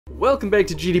Welcome back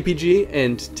to GDPG,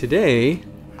 and today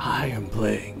I am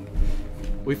playing.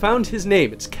 We found his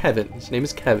name. It's Kevin. His name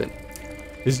is Kevin.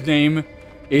 His name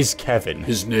is Kevin.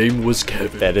 His name was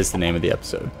Kevin. That is the name of the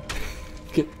episode.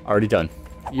 Already done.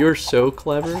 You're so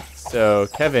clever. So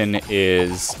Kevin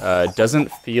is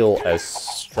doesn't feel as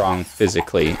strong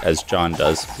physically as John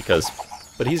does because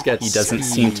But he doesn't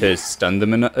seem to stun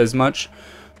them as much.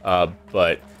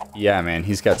 But yeah, man,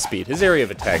 he's got speed. His area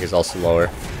of attack is also lower.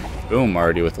 Boom,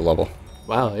 already with the level.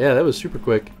 Wow, yeah, that was super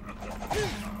quick.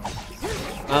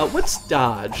 What's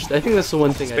dodge? I think that's the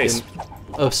one thing Space. I didn't...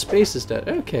 Oh, space is dead.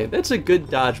 Okay, that's a good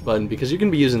dodge button because you're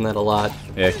going to be using that a lot.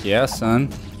 Heck yeah, son.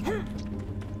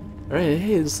 Alright,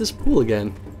 hey, it's this pool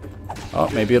again. Oh,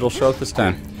 maybe it'll show up this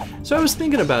time. So I was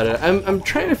thinking about it. I'm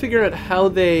trying to figure out how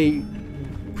they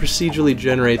procedurally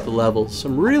generate the levels. So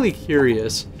I'm really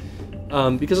curious.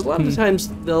 Because a lot of the times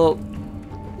they'll...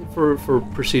 For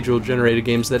procedural generated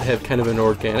games that have kind of an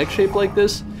organic shape like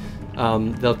this,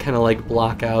 they'll kind of like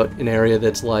block out an area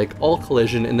that's like all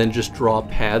collision and then just draw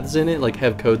paths in it, like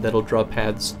have code that'll draw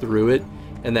paths through it,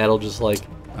 and that'll just like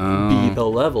be the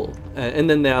level. And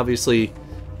then obviously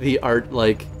the art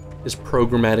like is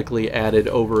programmatically added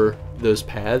over those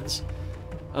paths.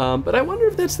 But I wonder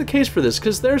if that's the case for this,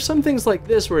 because there are some things like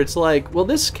this where it's like, well,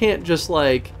 this can't just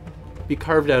like be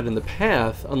carved out in the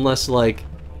path unless like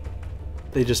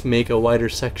they just make a wider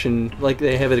section, like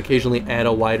they have it occasionally add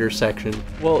a wider section.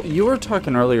 Well, you were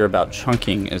talking earlier about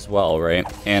chunking as well, right?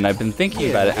 And I've been thinking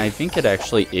about it, and I think it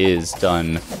actually is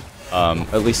done,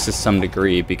 at least to some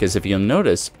degree, because if you'll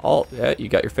notice, yeah, you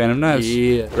got your Phantom Knives.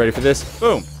 Yeah. Ready for this?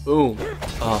 Boom. Boom.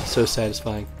 Oh, so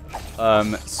satisfying.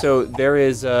 So there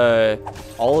is,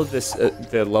 all of this,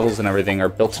 the levels and everything are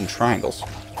built in triangles.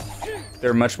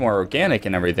 They're much more organic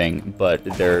and everything, but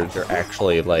they're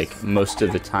actually like most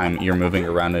of the time you're moving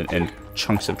around in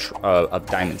chunks of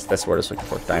diamonds. That's what I was looking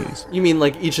for, diamonds. You mean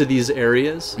like each of these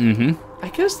areas? Mm-hmm. I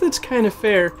guess that's kind of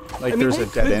fair. Like I mean, there's a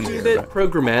dead end do here. that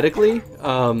programmatically,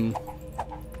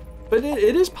 but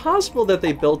it is possible that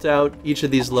they built out each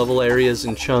of these level areas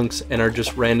in chunks and are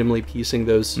just randomly piecing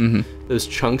those those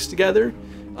chunks together.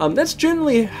 That's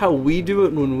generally how we do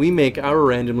it when we make our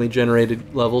randomly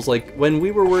generated levels. Like when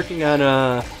we were working on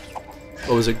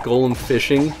what was it, Golem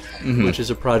Fishing, which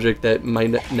is a project that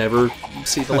might never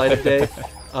see the light of day.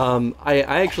 I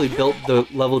actually built the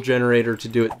level generator to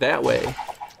do it that way,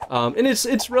 and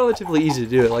it's relatively easy to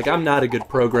do it. Like I'm not a good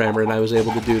programmer, and I was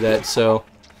able to do that. So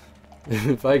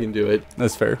if I can do it,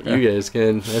 that's fair. You guys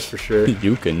can. That's for sure.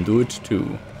 You can do it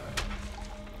too.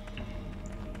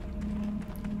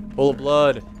 Pool of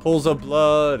blood. Pools of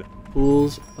blood.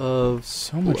 Pools of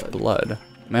so much blood.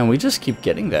 Man, we just keep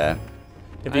getting that.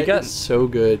 Have you got so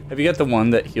good? Have you got the one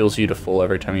that heals you to full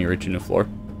every time you reach a new floor?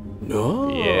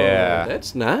 No. Yeah.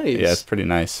 That's nice. Yeah, it's pretty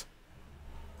nice.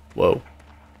 Whoa.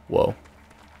 Whoa.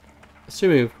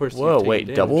 Assuming, of course. Whoa, wait,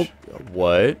 damage. double?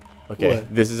 What? Okay,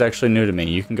 What? this is actually new to me.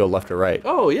 You can go left or right.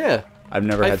 Oh yeah. I've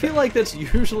never had I feel like that's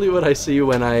usually what I see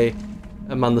when I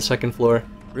am on the second floor.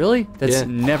 Really? That's Yeah.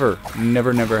 never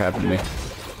happened to me.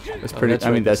 That's pretty. That's I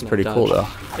mean, right, that's not pretty dodge. cool though.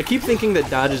 I keep thinking that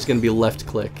dodge is going to be left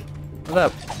click. Well,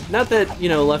 that, Not that, you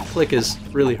know, left click is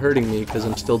really hurting me because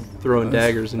I'm still throwing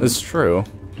daggers. And that's true.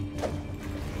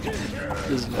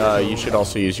 You should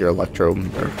also use your electro.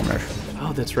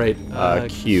 Oh, that's right.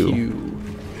 Q.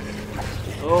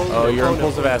 Oh, You're no, in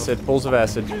pulls of acid. Pulls of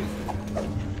acid.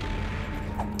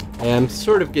 Yeah, I'm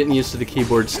sort of getting used to the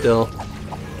keyboard still.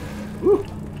 Woo.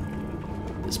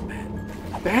 This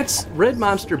bats, red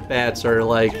monster bats are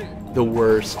like the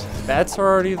worst. Bats are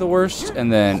already the worst,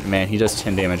 and then man, he does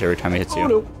 10 damage every time he hits you.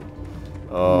 No.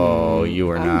 Oh, you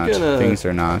are not. Things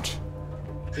are not.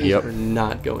 Things are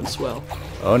not going swell.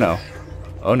 Oh no.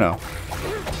 Oh no.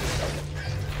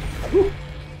 Woo.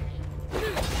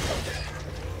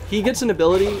 He gets an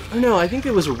ability, or no, I think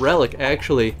it was a relic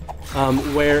actually,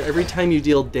 where every time you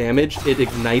deal damage, it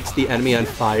ignites the enemy on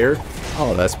fire.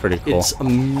 Oh, that's pretty cool. It's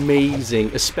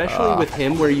amazing, especially with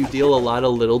him, where you deal a lot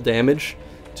of little damage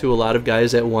to a lot of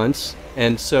guys at once.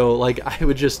 And so, like, I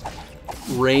would just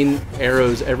rain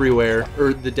arrows everywhere,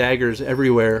 or the daggers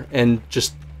everywhere, and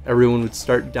just everyone would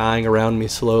start dying around me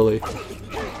slowly.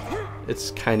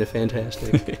 It's kind of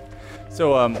fantastic.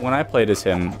 So, when I played as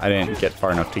him, I didn't get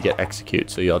far enough to get execute,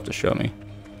 so you'll have to show me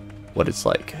what it's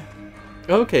like.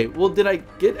 Okay, well, did I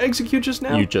get execute just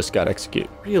now? You just got execute.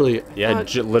 Really? Yeah,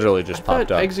 literally just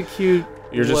popped up. Execute.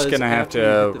 You're just gonna have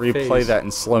to replay that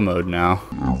in slow mode now.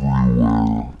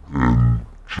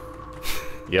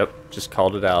 Yep, just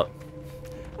called it out.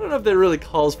 don't know if that really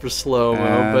calls for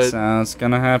slow-mo, but... It's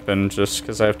gonna happen just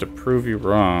because I have to prove you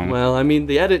wrong. Well, I mean,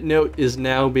 the edit note is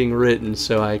now being written,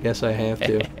 so I guess I have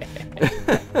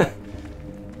to.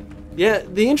 Yeah,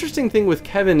 the interesting thing with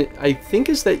Kevin, I think,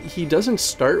 is that he doesn't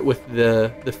start with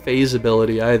the phase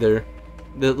ability either.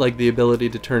 Like, the ability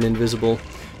to turn invisible.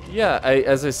 Yeah,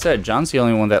 as I said, John's the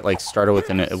only one that, like, started with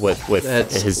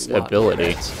his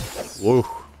ability. Woo,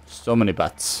 so many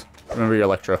butts. Remember your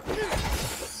Electro.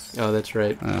 Oh, that's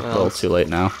right. A little too late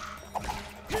now.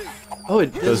 Oh,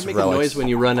 it does make a noise when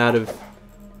you run out of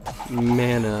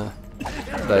mana.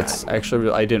 That's actually,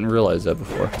 I didn't realize that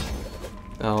before.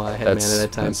 Oh, I had mana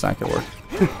that time. That's not gonna work.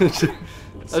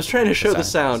 I was trying to show the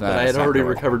sound, but I had already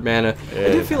recovered mana. Yeah.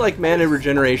 I do feel like mana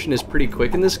regeneration is pretty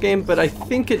quick in this game, but I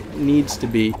think it needs to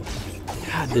be.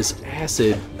 God, this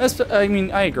acid. I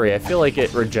mean, I agree. I feel like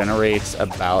it regenerates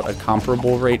about a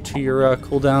comparable rate to your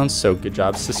cooldowns, so good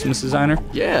job, systems designer.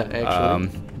 Yeah,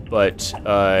 actually. But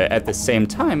at the same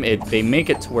time, they make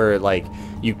it to where, like,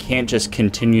 you can't just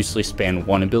continuously spam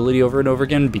one ability over and over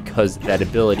again because that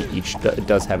ability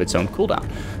does have its own cooldown.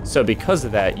 So because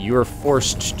of that, you're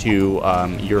forced to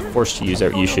use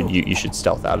it. You should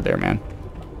stealth out of there, man.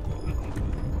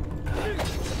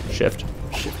 Shift.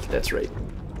 Shift. That's right.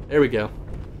 There we go.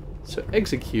 So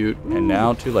execute. And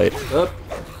now too late. Oh.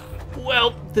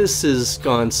 Well, this has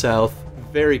gone south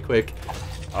very quick.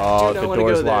 Oh, the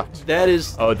door's locked. That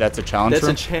is. Oh, that's a challenge room?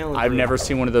 That's a challenge I've room. never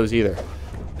seen one of those either.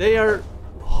 They are.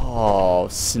 Oh,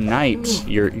 sniped.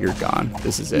 You're gone.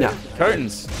 This is it. No.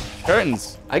 Curtains.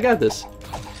 Curtains. I got this.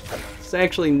 It's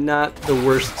actually not the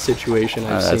worst situation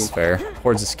I've seen. That's fair.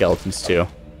 Hordes of skeletons too.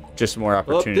 Just more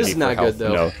opportunity. This is not for health. good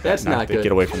though. No, that's not good.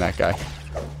 Get away from that guy.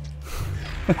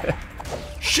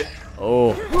 Shit.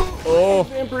 Oh. Oh.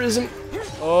 Vampirism.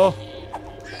 Oh.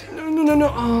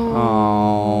 No.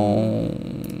 Oh.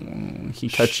 He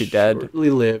cut you dead.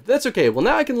 Shortly lived. That's okay. Well,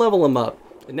 now I can level him up.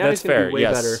 And now That's he's going to fair, be way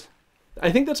yes. better.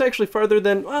 I think that's actually farther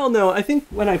than... Well, no. I think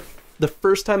the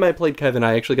first time I played Kevin,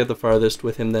 I actually got the farthest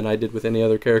with him than I did with any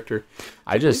other character.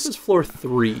 I believe it was floor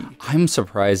 3. I'm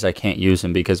surprised I can't use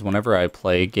him because whenever I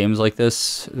play games like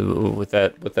this with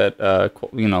that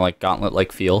like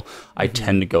gauntlet-like feel, I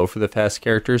tend to go for the fast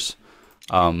characters.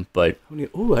 But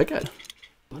oh, I got a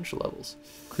bunch of levels.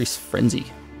 Increase Frenzy.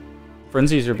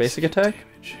 Frenzy is your basic attack?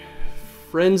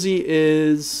 Frenzy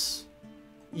is...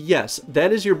 Yes,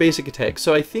 that is your basic attack.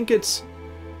 So I think it's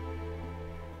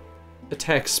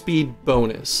attack speed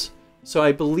bonus. So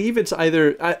I believe it's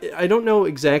either... I don't know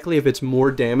exactly if it's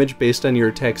more damage based on your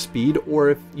attack speed or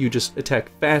if you just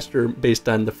attack faster based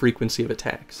on the frequency of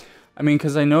attacks. I mean,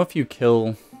 because I know if you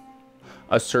kill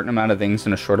a certain amount of things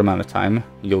in a short amount of time,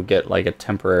 you'll get like a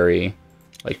temporary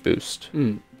like boost.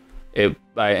 And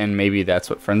maybe that's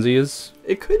what Frenzy is?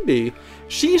 It could be.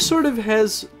 She sort of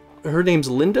has... Her name's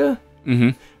Linda? Mm-hmm.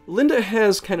 Linda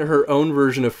has kind of her own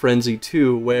version of Frenzy,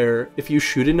 too, where if you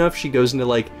shoot enough, she goes into,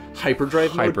 like,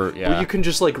 hyperdrive mode, where you can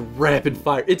just, like, rapid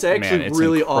fire. It's actually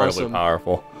really awesome.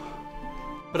 Powerful.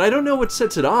 But I don't know what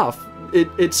sets it off.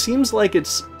 It seems like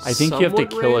it's I think you have to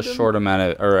kill a short amount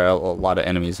of... or a lot of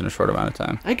enemies in a short amount of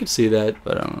time. I could see that.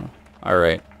 But I don't know.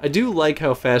 Alright. I do like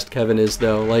how fast Kevin is,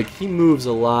 though. Like, he moves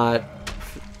a lot.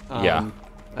 Yeah.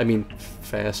 I mean,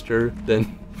 faster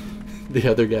than the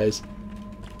other guys.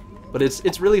 But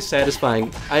it's really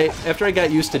satisfying. After I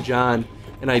got used to John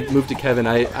and I moved to Kevin,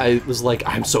 I was like,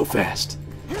 I'm so fast.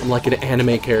 I'm like an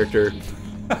anime character.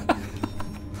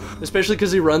 Especially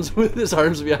because he runs with his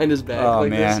arms behind his back. Oh, like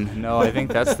man. this. No, I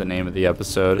think that's the name of the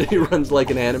episode. He runs like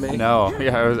an anime? No,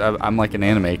 yeah, I'm like an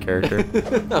anime character.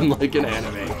 I'm like an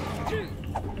anime.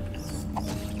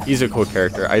 He's a cool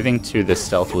character. I think too the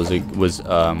stealth was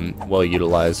well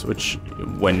utilized, which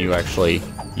when you actually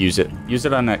use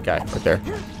it on that guy right there,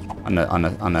 on the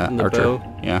archer.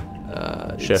 Bow?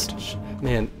 Yeah. Shift.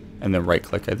 Man. And then right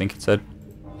click. I think it said.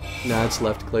 No, it's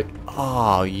left click.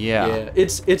 Oh yeah. Yeah.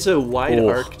 It's a wide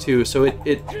arc too, so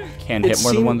it can hit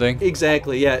more than one thing.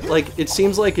 Exactly. Yeah. Like it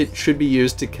seems like it should be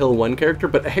used to kill one character,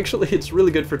 but actually it's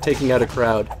really good for taking out a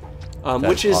crowd.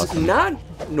 Which is awesome.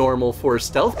 Not normal for a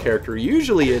stealth character.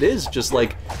 Usually it is just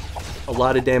like a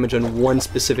lot of damage on one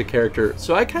specific character.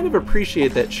 So I kind of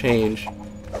appreciate that change.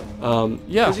 Yeah.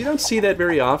 Because you don't see that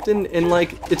very often, and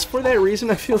like it's for that reason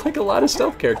I feel like a lot of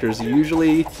stealth characters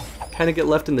usually kind of get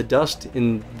left in the dust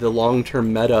in the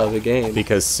long-term meta of a game.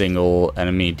 Because single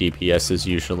enemy DPS is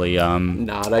usually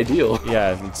not ideal.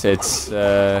 Yeah, it's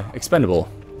expendable.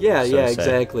 Yeah, yeah,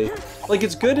 exactly. Like,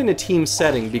 it's good in a team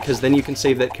setting, because then you can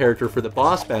save that character for the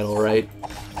boss battle, right?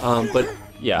 But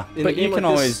Yeah, In but a game you can like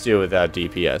always this- do without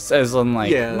DPS, as in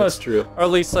like Yeah, that's true. or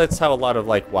at least that's how a lot of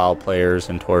like WoW players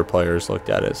and Tor players looked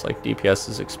at it. It's like DPS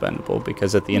is expendable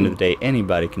because at the end of the day,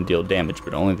 anybody can deal damage,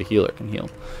 but only the healer can heal.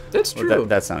 That's Well, true.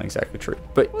 that's not exactly true,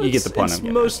 but Well, you get the point. It's I'm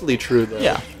getting mostly true, though. at.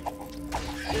 Yeah.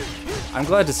 I'm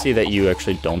glad to see that you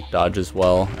actually don't dodge as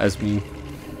well as me,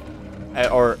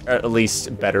 or at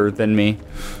least better than me.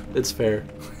 It's fair.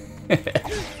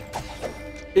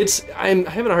 I'm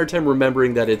having a hard time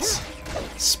remembering that it's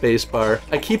spacebar.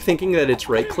 I keep thinking that it's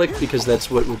right click because that's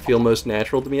what would feel most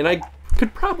natural to me, and I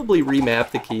could probably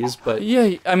remap the keys, but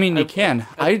Yeah, I mean you can.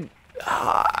 I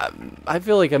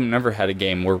feel like I've never had a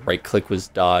game where right click was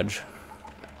dodge.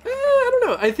 I don't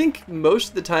know. I think most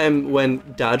of the time when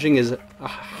dodging is a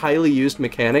highly used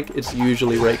mechanic, it's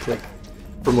usually right click,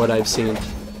 from what I've seen.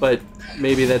 But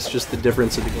maybe that's just the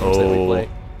difference of the games that we play.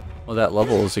 Well, that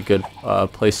level is a good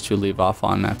place to leave off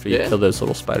on after you Yeah. kill those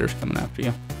little spiders coming after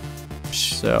you.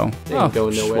 So, They ain't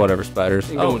going nowhere. whatever spiders.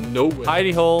 Ain't going nowhere.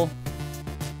 Hidey hole.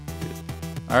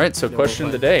 All right, so question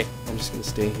of the day. I'm just gonna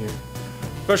stay here.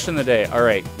 Question of the day. All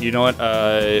right, you know what?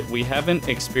 We haven't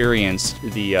experienced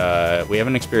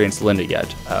Linda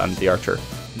yet, the archer,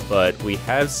 but we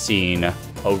have seen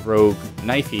a rogue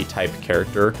knifey type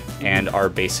character and our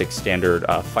basic standard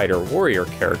fighter warrior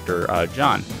character,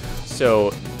 John.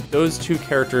 So those two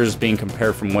characters being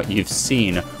compared from what you've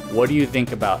seen, what do you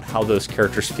think about how those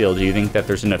characters feel? Do you think that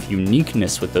there's enough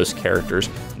uniqueness with those characters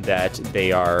that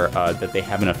they are that they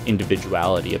have enough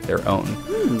individuality of their own?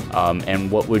 And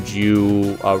what would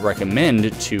you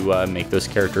recommend to make those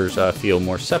characters feel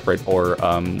more separate, or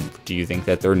do you think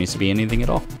that there needs to be anything at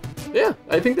all? Yeah,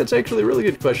 I think that's actually a really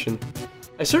good question.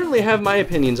 I certainly have my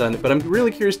opinions on it, but I'm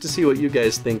really curious to see what you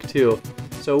guys think too.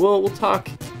 So we'll talk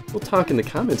in the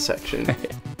comments section.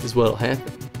 Is what'll happen.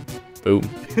 Boom.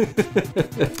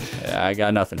 Yeah, I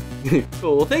got nothing.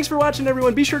 Cool. Well, thanks for watching,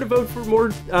 everyone. Be sure to vote for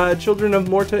more Children of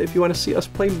Morta if you want to see us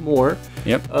play more.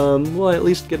 Yep. We'll at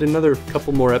least get another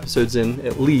couple more episodes in,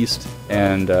 at least.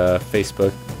 And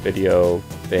Facebook video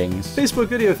things. Facebook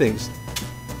video things.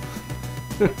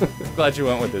 Glad you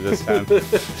went with it this time.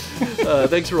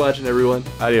 Thanks for watching, everyone.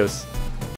 Adios.